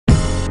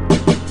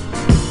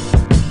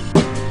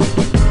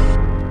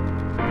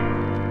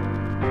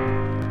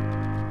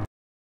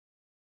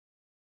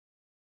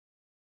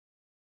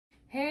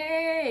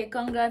Hey,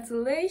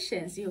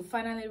 congratulations! You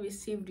finally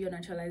received your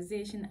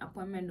naturalization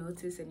appointment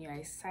notice and you're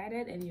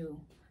excited and you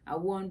are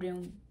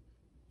wondering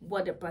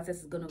what the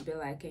process is going to be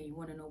like and you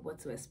want to know what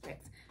to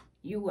expect.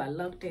 You are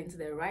logged into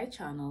the right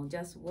channel.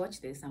 Just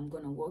watch this. I'm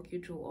going to walk you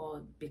through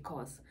all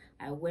because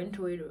I went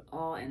through it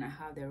all and I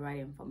have the right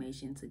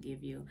information to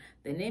give you.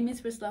 The name is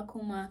Priscilla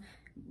Kuma,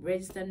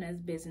 registered nurse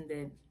based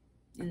in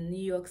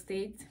New York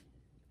State,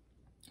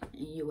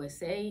 in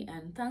USA,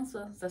 and thanks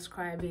for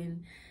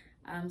subscribing.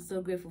 I'm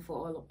so grateful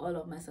for all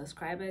of my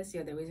subscribers.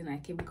 You're the reason I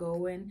keep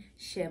going.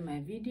 Share my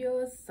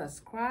videos,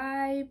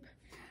 subscribe,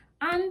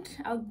 and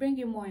I'll bring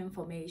you more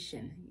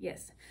information.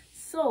 Yes,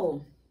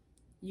 so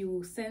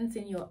you sent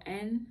in your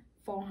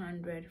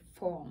N-400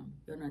 form,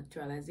 your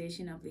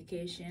naturalization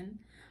application,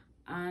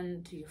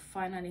 and you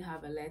finally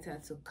have a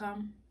letter to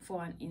come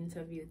for an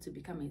interview to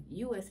become a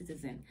US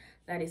citizen.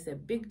 That is a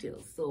big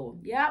deal. So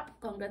yep,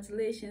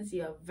 congratulations,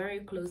 you are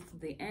very close to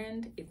the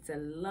end. It's a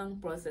long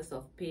process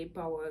of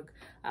paperwork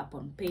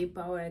upon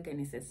paperwork,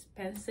 and it's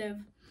expensive,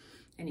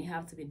 and you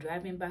have to be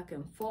driving back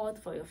and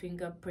forth for your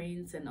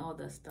fingerprints and all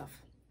that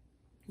stuff.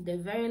 The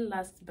very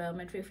last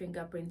biometric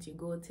fingerprint you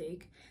go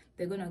take,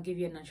 they're going to give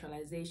you a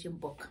naturalization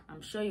book.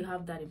 I'm sure you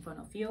have that in front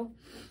of you.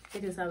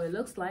 It is how it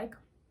looks like.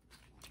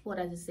 What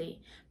does it say?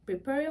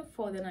 Preparing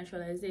for the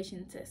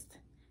naturalization test,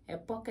 a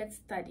pocket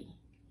study,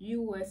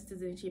 U.S.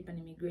 Citizenship and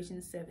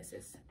Immigration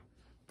Services.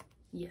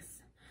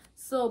 Yes.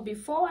 So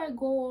before I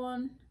go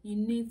on, you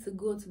need to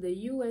go to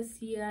the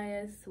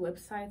USCIS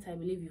website. I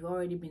believe you've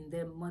already been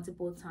there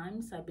multiple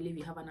times. I believe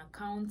you have an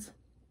account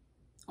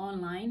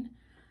online.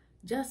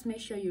 Just make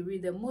sure you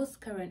read the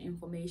most current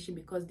information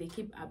because they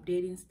keep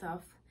updating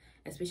stuff.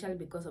 Especially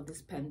because of this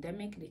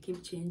pandemic, they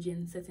keep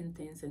changing certain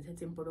things and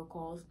certain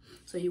protocols.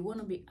 So you want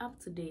to be up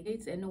to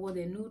date and know what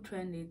the new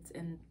trend is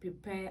and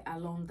prepare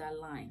along that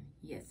line.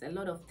 Yes, a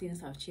lot of things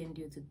have changed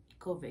due to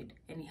COVID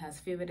and it has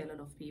favored a lot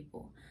of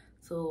people.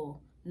 So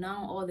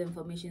now all the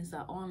informations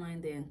are online.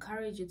 They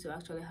encourage you to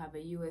actually have a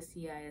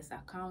USCIS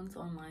account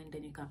online.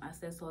 Then you can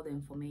access all the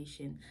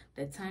information.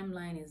 The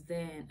timeline is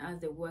there, and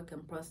as they work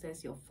and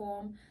process your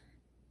form,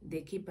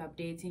 they keep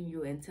updating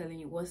you and telling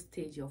you what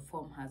stage your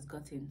form has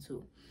gotten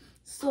to.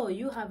 So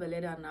you have a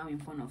letter now in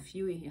front of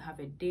you, and you have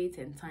a date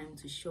and time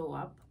to show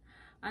up,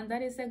 and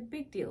that is a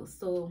big deal.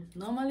 So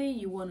normally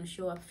you want to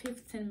show up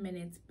 15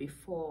 minutes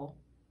before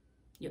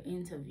your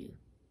interview.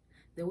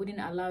 They wouldn't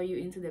allow you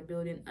into the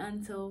building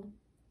until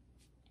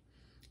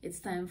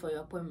it's time for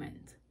your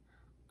appointment,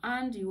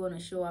 and you want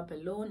to show up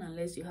alone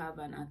unless you have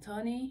an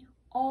attorney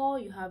or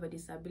you have a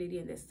disability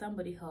and there's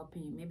somebody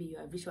helping you. Maybe you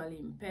are visually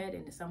impaired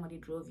and somebody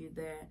drove you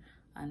there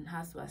and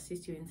has to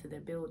assist you into the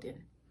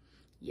building.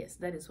 Yes,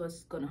 that is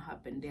what's going to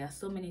happen. There are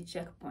so many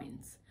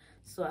checkpoints.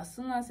 So as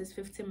soon as it's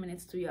 15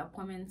 minutes to your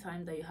appointment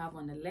time that you have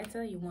on the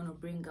letter, you want to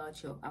bring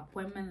out your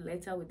appointment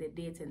letter with the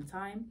date and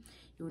time.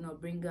 You want to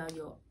bring out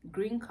your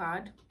green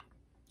card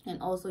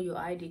and also your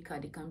ID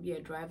card. It can be a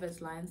driver's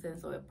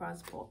license or a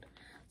passport.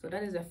 So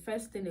that is the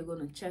first thing they're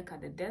going to check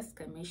at the desk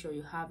and make sure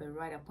you have a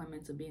right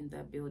appointment to be in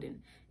that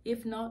building.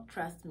 If not,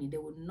 trust me, they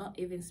would not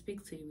even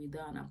speak to you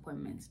without an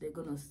appointment. They're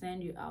going to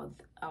send you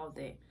out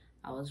there.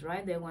 I was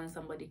right there when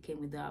somebody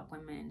came with the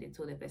appointment and they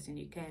told the person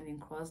you can't even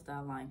cross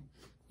that line.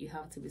 You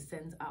have to be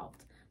sent out.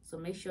 So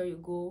make sure you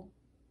go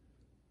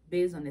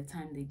based on the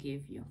time they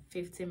gave you.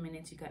 15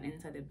 minutes you can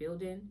enter the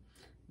building.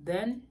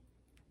 Then,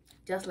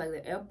 just like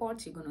the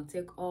airport, you're going to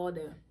take all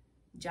the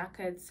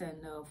jackets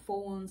and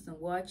phones and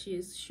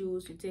watches,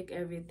 shoes. You take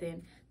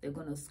everything. They're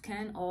going to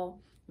scan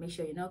all. Make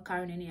sure you're not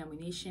carrying any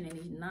ammunition,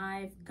 any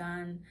knife,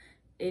 gun,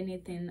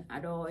 anything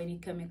at all, any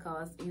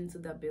chemicals into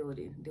the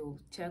building. They'll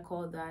check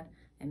all that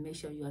and make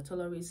sure you are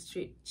thoroughly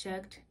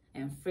checked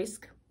and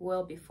frisked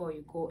well before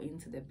you go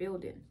into the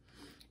building.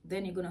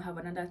 Then you're going to have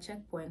another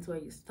checkpoint where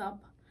you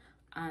stop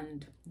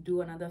and do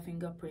another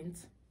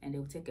fingerprint, and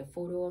they'll take a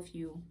photo of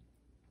you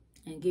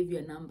and give you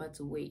a number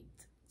to wait.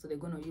 So they're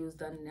going to use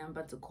that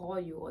number to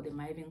call you, or they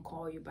might even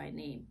call you by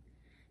name.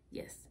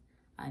 Yes,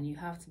 and you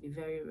have to be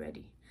very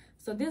ready.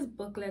 So this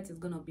booklet is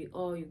going to be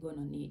all you're going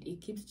to need. It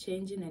keeps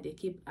changing and they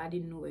keep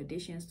adding new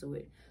additions to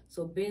it.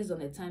 So based on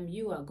the time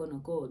you are going to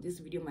go, this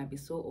video might be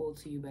so old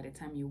to you by the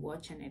time you're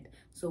watching it.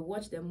 So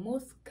watch the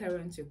most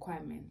current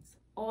requirements.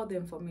 All the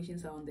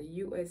information are on the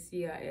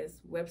USCIS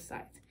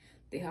website.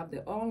 They have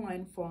the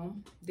online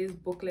form. This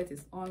booklet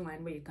is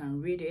online where you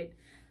can read it.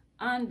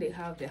 And they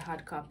have the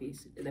hard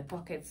copies, the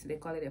pockets. They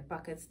call it a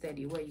pocket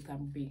study, where you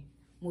can be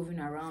moving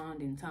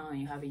around in town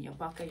and you have in your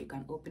pocket. You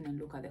can open and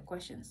look at the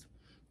questions.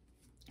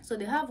 So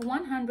they have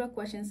 100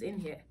 questions in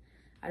here.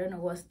 I don't know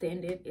what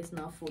stand it. It's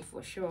not food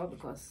for sure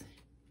because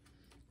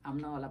I'm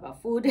not all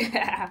about food.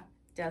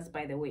 Just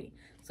by the way.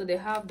 So they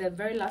have the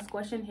very last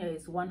question here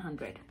is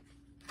 100.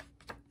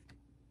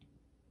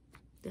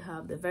 They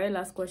have the very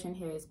last question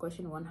here is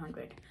question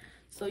 100.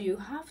 So you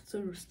have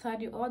to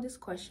study all these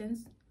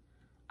questions,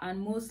 and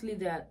mostly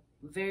there are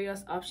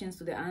various options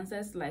to the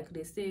answers. Like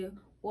they say,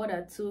 What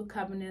are 2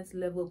 cabinet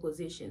level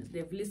positions?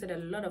 They've listed a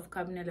lot of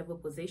cabinet level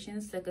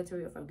positions: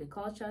 Secretary of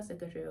Agriculture,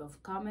 Secretary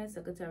of Commerce,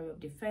 Secretary of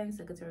Defense,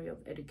 Secretary of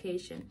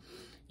Education.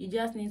 You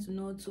just need to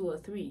know 2 or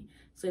 3.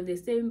 So if they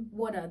say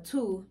what are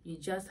 2, you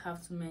just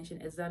have to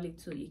mention exactly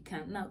 2. You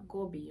cannot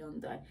go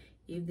beyond that.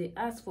 If they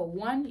ask for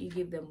 1, you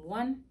give them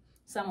 1.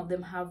 Some of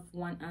them have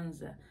 1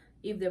 answer.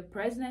 If the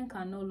president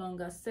can no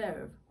longer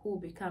serve, who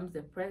becomes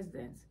the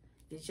president?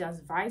 It's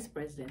just vice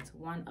president,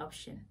 1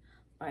 option.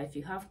 But if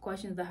you have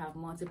questions that have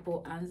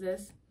multiple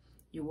answers,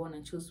 you want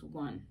to choose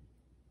 1.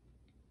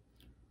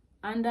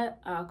 Under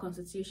our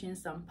constitution,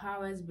 some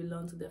powers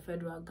belong to the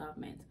federal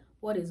government.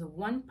 What is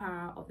 1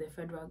 power of the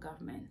federal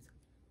government?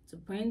 To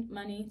print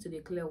money, to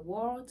declare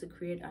war, to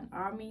create an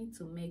army,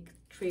 to make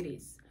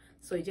treaties.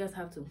 So you just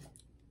have to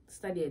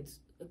study it.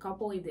 A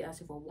couple, if they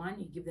ask you for 1,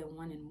 you give them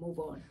 1 and move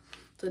on.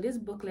 So this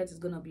booklet is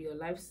going to be your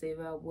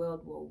lifesaver.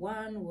 World War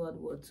I, World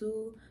War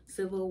II,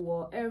 Civil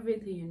War,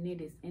 everything you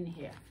need is in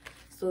here.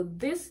 So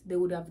this they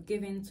would have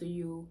given to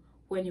you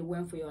when you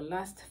went for your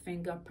last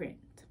fingerprint.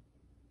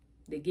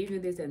 They give you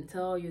this and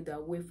tell you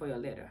that wait for your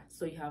letter.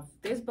 So you have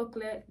this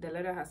booklet, the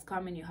letter has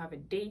come in, you have a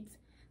date,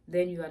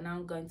 then you are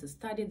now going to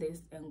study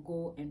this and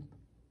go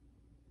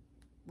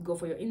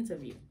for your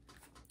interview.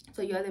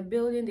 So you're at the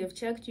building, they've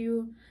checked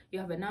you, you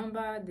have a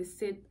number,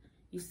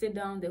 you sit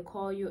down, they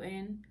call you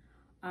in,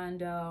 and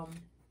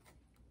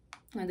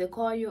they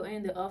call you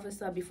in. The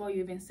officer, before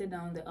you even sit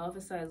down, the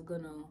officer is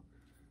gonna,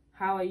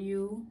 how are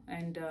you,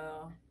 and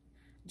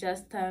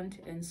just stand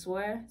and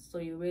swear. So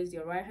you raise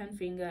your right hand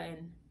finger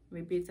and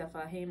repeat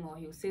after him, or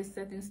he'll say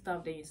certain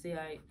stuff, then you say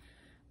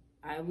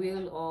I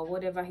will, or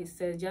whatever he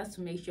says, just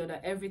to make sure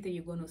that everything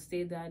you're going to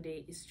say that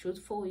day is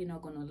truthful, you're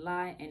not going to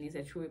lie, and it's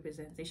a true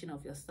representation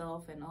of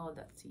yourself and all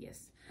that.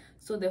 Yes.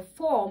 So the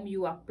form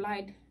you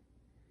applied,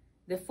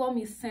 the form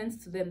is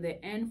sent to them,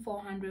 the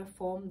N-400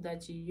 form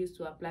that you use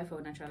to apply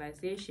for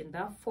naturalization.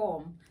 That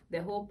form,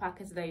 the whole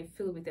package that you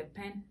fill with a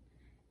pen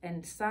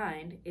and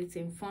signed, it's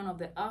in front of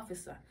the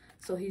officer.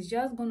 So he's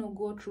just going to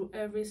go through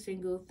every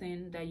single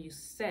thing that you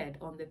said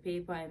on the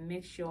paper and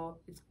make sure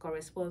it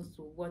corresponds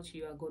to what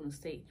you are going to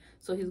say.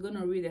 So he's going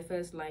to read the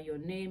first line, your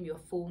name, your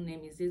full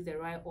name. Is this the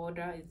right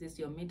order? Is this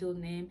your middle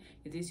name?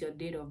 Is this your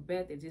date of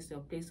birth? Is this your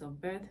place of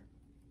birth?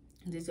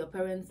 Is this your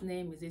parents'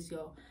 name? Is this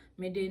your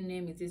maiden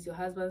name? Is this your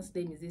husband's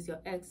name? Is this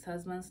your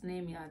ex-husband's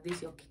name? Is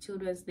this your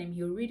children's name?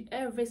 He'll read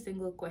every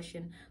single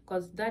question,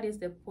 because that is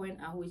the point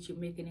at which you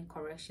make any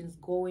corrections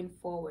going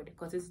forward,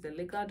 because it's the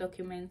legal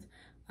document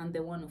and they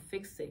want to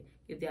fix it.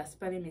 If there are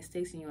spelling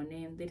mistakes in your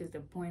name, that is the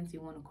point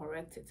you want to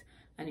correct it.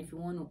 And if you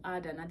want to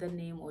add another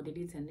name or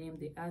delete a name,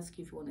 they ask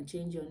you if you want to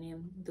change your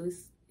name.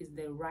 This is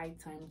the right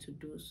time to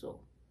do so.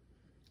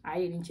 I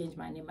didn't change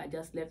my name, I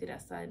just left it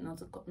aside, not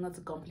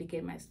to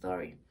complicate my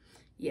story.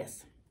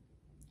 Yes.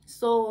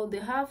 So they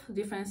have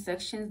different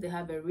sections. They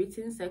have a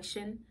written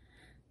section,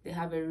 they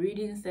have a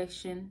reading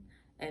section,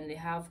 and they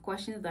have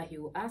questions that he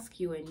will ask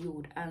you and you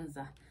would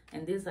answer.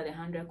 And these are the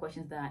 100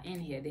 questions that are in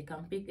here. They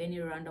can pick any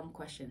random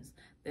questions.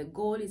 The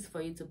goal is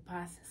for you to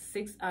pass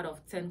 6 out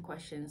of 10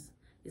 questions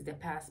is the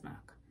pass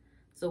mark.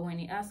 So when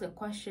he asks a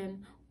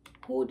question,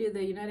 who did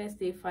the United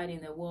States fight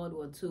in the World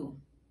War II?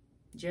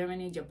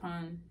 Germany,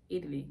 Japan,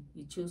 Italy.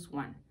 You choose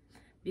 1.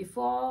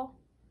 Before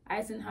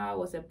Eisenhower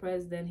was a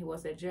president, he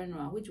was a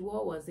general. Which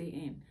war was he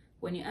in?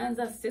 When you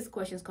answer 6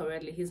 questions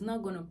correctly, he's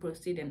not going to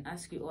proceed and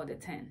ask you all the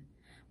 10.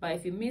 But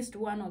if you missed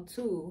 1 or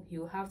 2,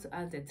 you have to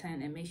ask the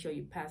 10 and make sure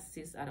you pass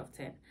 6 out of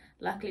 10.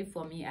 Luckily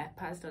for me, I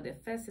passed all the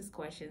first 6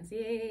 questions.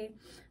 Yay!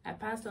 I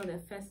passed all the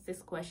first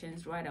 6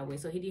 questions right away,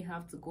 so he didn't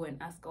have to go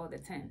and ask all the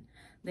 10.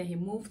 Then he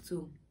moved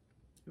to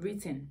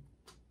written.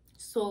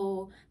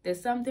 So there's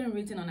something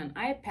written on an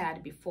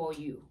iPad before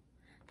you.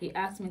 He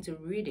asked me to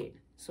read it,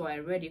 so I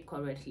read it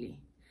correctly.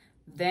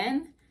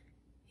 Then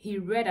he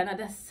read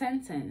another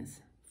sentence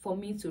for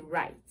me to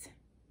write.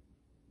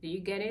 Do you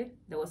get it?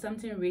 There was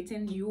something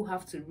written, you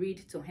have to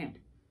read to him.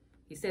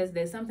 He says,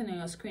 there's something on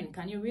your screen.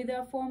 Can you read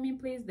that for me,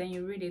 please? Then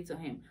you read it to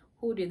him.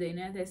 Who did the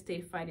United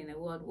States fight in the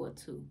World War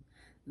II?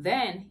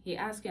 Then he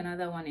asked you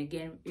another one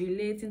again,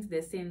 relating to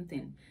the same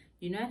thing.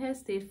 United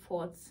States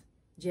fought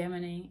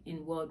Germany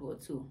in World War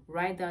II.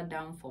 Write that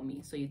down for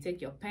me. So you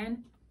take your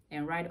pen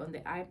and write on the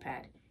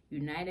iPad,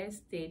 United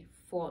States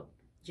fought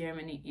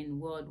Germany in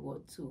World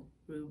War II,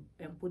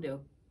 and put the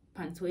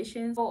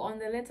punctuations. So on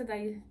the letter that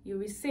you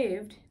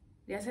received,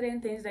 there are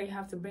certain things that you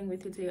have to bring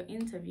with you to your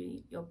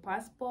interview. Your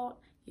passport,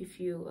 if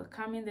you are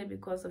coming there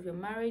because of your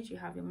marriage, you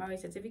have your marriage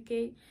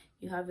certificate,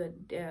 you have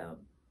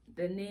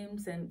the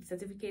names and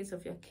certificates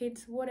of your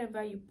kids,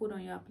 whatever you put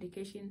on your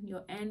application,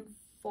 your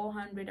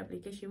N-400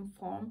 application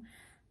form.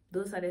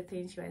 Those are the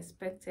things you're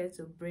expected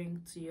to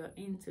bring to your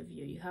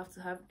interview. You have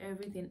to have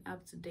everything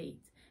up to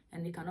date.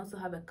 And you can also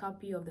have a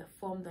copy of the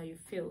form that you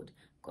filled,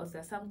 because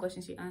there are some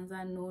questions you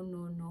answer, no,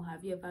 no, no.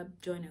 Have you ever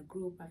joined a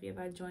group? Have you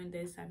ever joined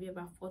this? Have you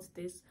ever fought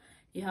this?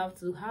 You have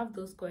to have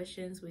those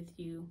questions with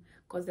you,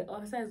 because the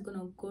officer is going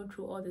to go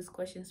through all these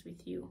questions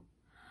with you.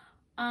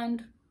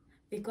 And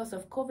Because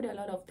of COVID, a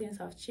lot of things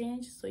have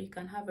changed, so you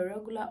can have a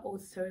regular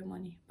oath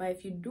ceremony. But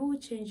if you do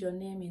change your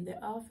name in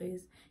the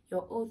office,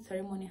 your oath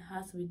ceremony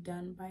has to be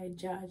done by a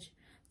judge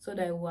so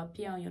that it will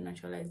appear on your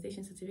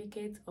naturalization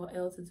certificate, or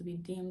else it will be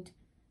deemed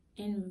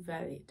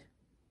invalid.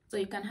 So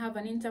you can have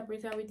an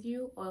interpreter with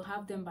you or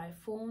have them by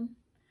phone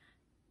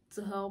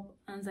to help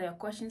answer your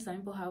questions. Some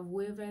people have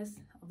waivers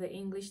of the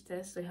English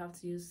test, so you have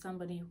to use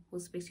somebody who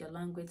speaks your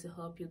language to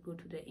help you go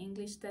through the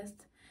English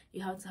test.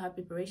 You have to have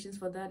preparations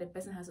for that. The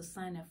person has to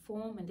sign a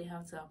form and they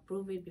have to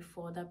approve it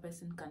before that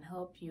person can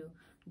help you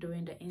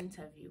during the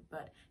interview.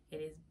 But it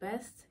is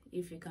best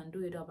if you can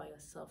do it all by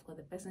yourself, because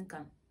the person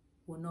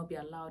will not be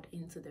allowed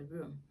into the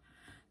room.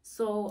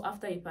 So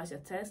after you pass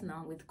your test,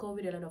 now with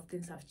COVID, a lot of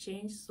things have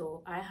changed.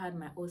 So I had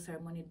my oath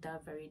ceremony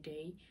that very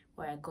day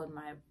where I got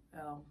my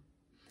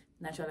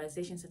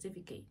naturalization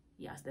certificate.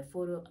 Yes, the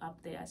photo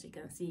up there, as you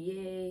can see.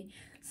 Yay!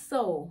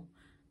 So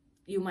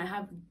you might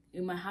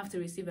have to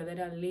receive a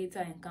letter later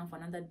and come for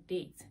another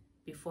date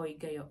before you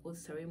get your oath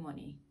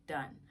ceremony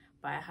done.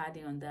 But I had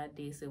it on that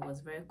day, so it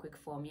was very quick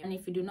for me. And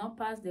if you do not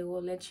pass, they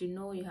will let you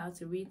know you have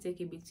to retake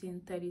it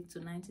between 30 to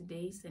 90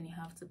 days, and you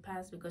have to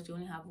pass, because you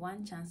only have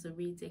one chance to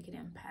retake it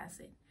and pass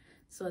it.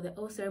 So the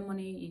oath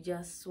ceremony, you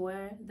just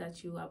swear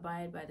that you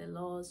abide by the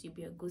laws, you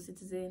be a good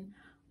citizen,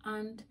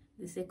 and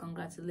they say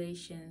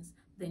congratulations.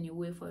 Then you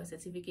wait for your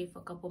certificate for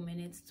a couple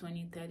minutes,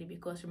 20, 30,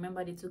 because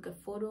remember they took a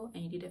photo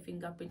and you did a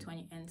fingerprint when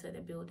you enter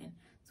the building.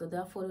 So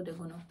that photo they're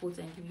going to put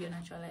and give you a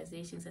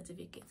naturalization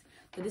certificate.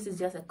 So this is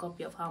just a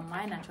copy of how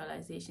my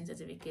naturalization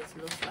certificate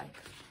looks like.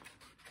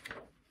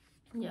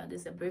 Yeah,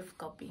 this is a brief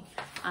copy,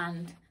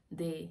 and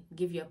they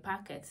give you a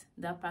packet.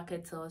 That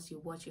packet tells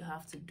you what you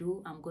have to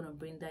do. I'm going to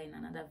bring that in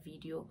another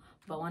video,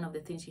 but one of the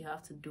things you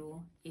have to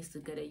do is to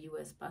get a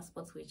US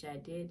passport, which I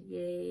did.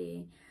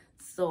 Yay!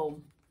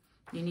 So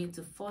you need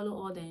to follow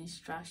all the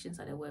instructions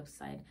at the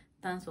website.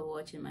 Thanks for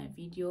watching my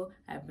video.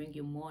 I bring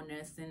you more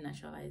nursing,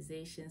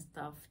 naturalization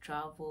stuff,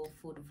 travel,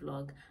 food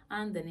vlog,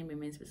 and the name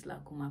remains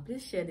Priscilla Kuma.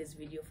 Please share this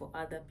video for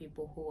other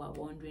people who are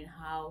wondering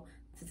how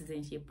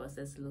citizenship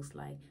process looks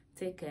like.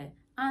 Take care,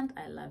 and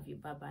I love you.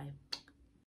 Bye bye.